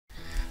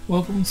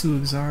Welcome to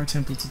Xara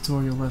template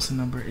tutorial lesson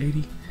number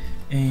 80.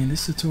 And in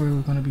this tutorial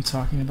we're going to be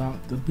talking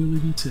about the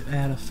ability to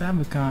add a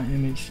Favicon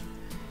image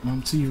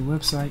to your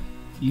website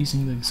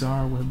using the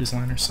Xara web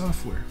designer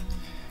software.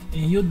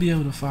 And you'll be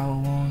able to follow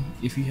along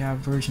if you have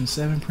version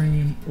 7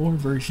 premium or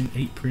version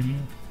 8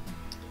 premium.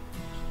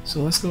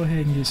 So let's go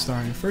ahead and get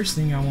started. First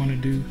thing I want to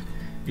do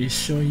is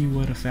show you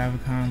what a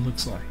Favicon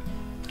looks like.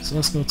 So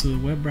let's go to the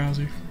web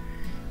browser,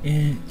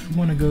 and you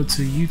want to go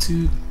to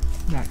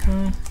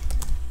youtube.com.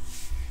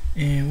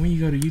 And when you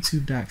go to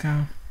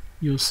youtube.com,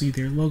 you'll see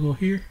their logo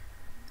here,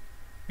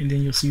 and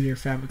then you'll see their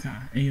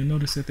favicon, and you'll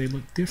notice that they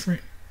look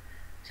different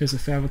because the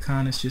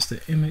favicon is just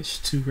an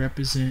image to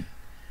represent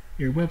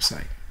your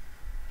website.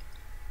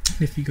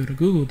 If you go to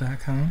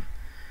google.com,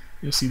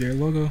 you'll see their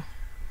logo,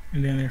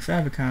 and then their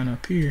favicon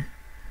up here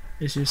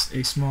is just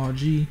a small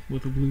G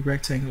with a blue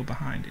rectangle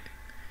behind it.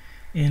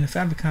 And the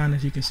favicon,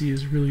 as you can see,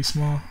 is really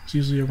small. It's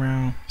usually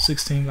around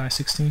 16 by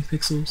 16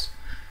 pixels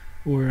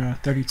or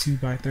 32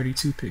 by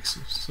 32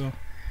 pixels. So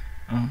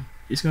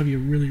it's going to be a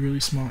really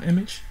small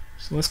image.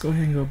 So let's go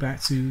ahead and go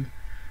back to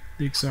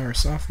the Xara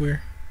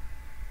software.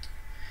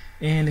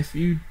 And if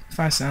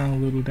I sound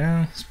a little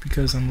down, it's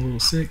because I'm a little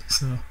sick,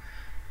 so I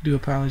do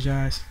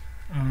apologize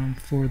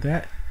for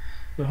that.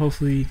 But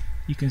hopefully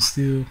you can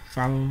still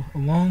follow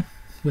along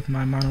with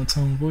my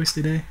monotone voice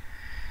today.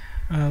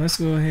 Let's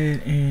go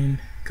ahead and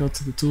go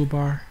to the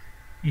toolbar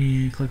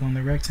and click on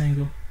the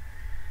rectangle,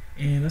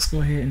 and let's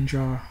go ahead and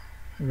draw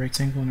a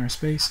rectangle in our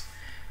space.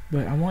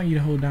 But I want you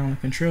to hold down the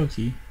control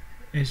key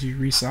as you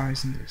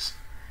resizing this,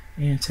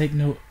 and take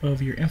note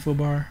of your info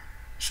bar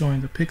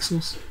showing the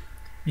pixels,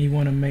 and you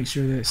want to make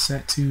sure that it's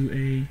set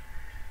to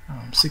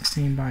a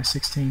 16 by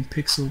 16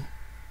 pixel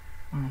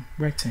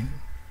rectangle.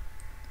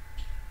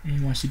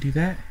 And once you do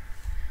that,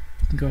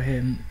 you can go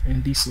ahead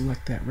and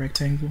deselect that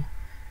rectangle,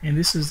 and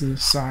this is the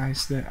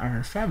size that our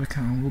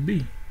favicon will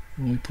be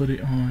when we put it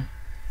on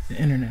the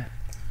internet.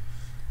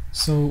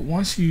 So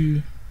once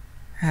you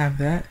have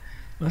that,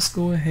 let's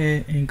go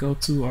ahead and go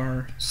to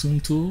our zoom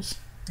tools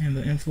and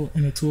the info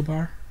in the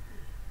toolbar.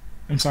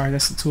 I'm sorry,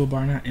 that's the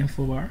toolbar, not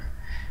info bar.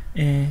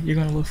 And you're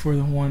going to look for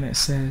the one that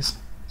says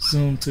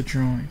zoom to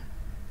drawing,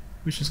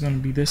 which is going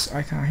to be this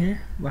icon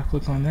here. Left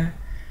click on that.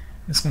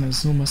 It's going to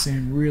zoom us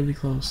in really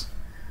close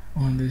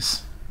on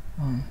this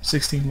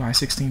 16 by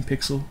 16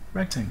 pixel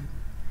rectangle.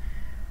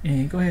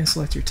 And go ahead and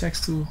select your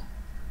text tool.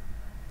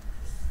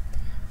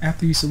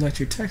 After you select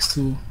your text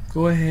tool,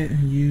 go ahead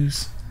and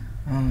use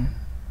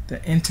the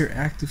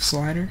interactive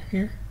slider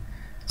here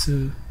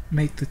to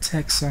make the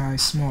text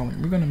size smaller.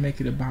 We're going to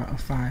make it about a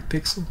 5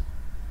 pixel,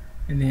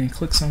 and then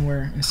click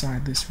somewhere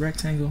inside this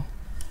rectangle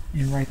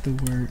and write the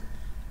word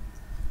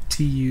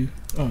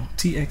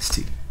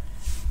TXT,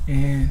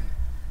 and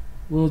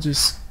we'll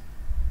just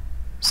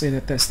say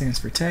that stands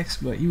for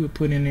text, but you would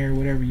put in there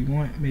whatever you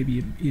want.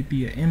 Maybe it'd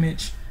be an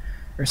image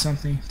or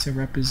something to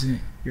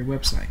represent your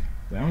website,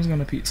 but I'm just going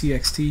to put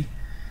TXT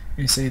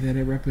and say that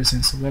it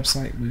represents a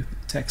website with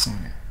text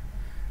on it.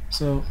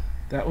 So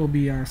that will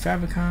be our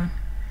favicon,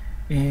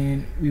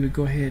 and we would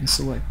go ahead and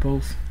select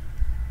both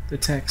the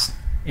text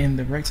and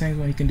the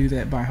rectangle. You can do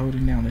that by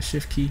holding down the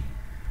shift key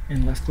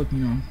and left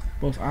clicking on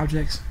both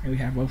objects, and we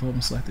have both of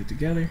them selected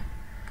together.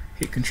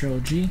 Hit Control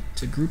G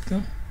to group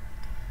them,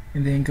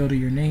 and then go to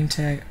your name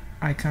tag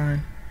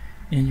icon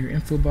in your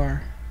info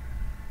bar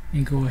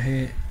and go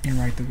ahead and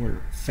write the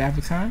word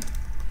favicon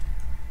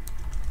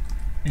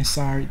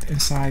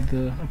inside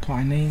the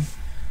apply name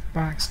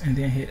box, and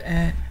then hit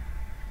add.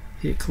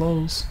 Hit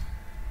close,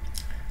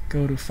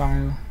 go to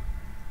file,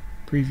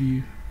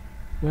 preview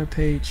web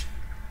page,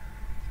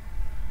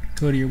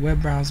 go to your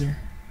web browser.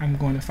 I'm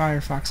going to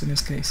Firefox in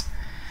this case,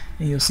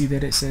 and you'll see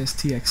that it says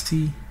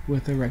TXT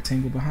with a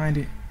rectangle behind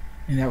it,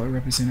 and that would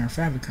represent our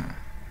favicon.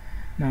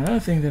 Now another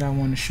thing that I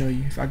want to show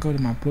you, if I go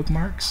to my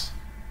bookmarks,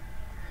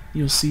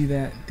 you'll see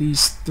that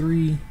these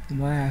 3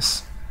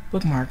 last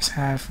bookmarks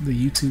have the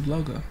YouTube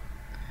logo,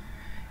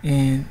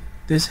 and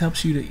this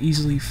helps you to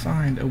easily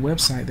find a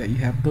website that you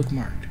have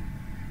bookmarked.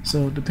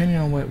 So depending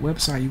on what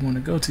website you want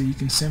to go to, you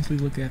can simply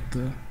look at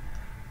the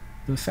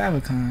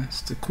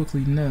favicons to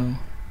quickly know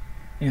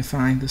and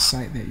find the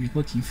site that you're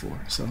looking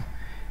for. So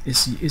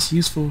it's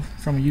useful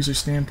from a user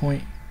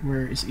standpoint,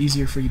 where it's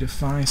easier for you to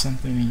find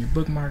something in your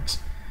bookmarks,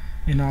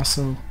 and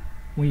also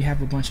when you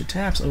have a bunch of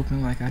tabs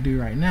open like I do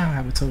right now, I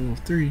have a total of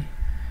 3.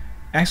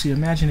 Actually,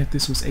 imagine if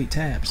this was 8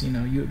 tabs. You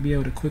would be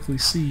able to quickly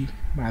see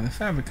by the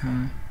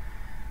favicon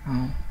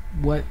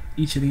what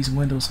each of these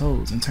windows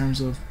holds in terms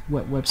of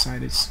what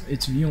website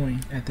it's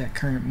viewing at that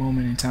current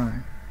moment in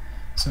time.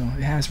 So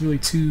it has really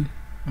 2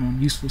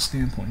 useful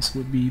standpoints,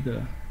 would be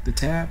the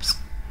tabs,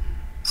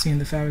 seeing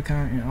the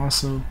favicon, and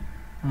also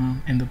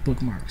and the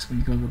bookmarks. When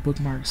you go to the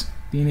bookmarks,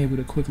 being able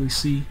to quickly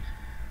see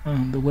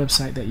the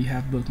website that you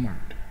have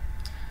bookmarked.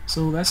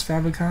 So that's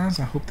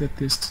favicons. I hope that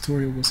this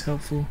tutorial was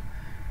helpful.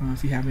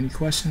 If you have any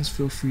questions,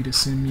 feel free to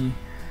send me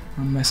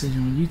a message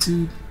on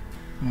YouTube.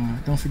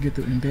 Don't forget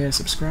to embed,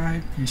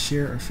 subscribe, and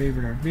share or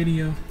favorite our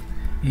video.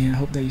 And I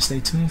hope that you stay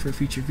tuned for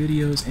future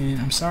videos.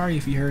 And I'm sorry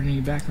if you heard any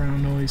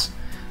background noise.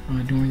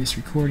 during this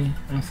recording.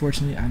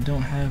 Unfortunately, I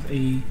don't have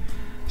a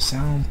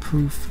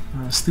soundproof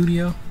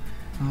studio,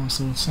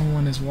 so if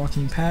someone is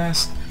walking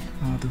past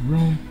the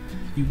room,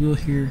 you will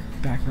hear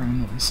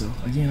background noise. So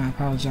again, I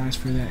apologize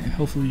for that, and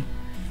hopefully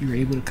you were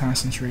able to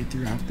concentrate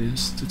throughout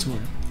this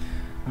tutorial.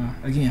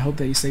 Again, I hope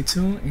that you stay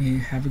tuned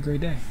and have a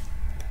great day.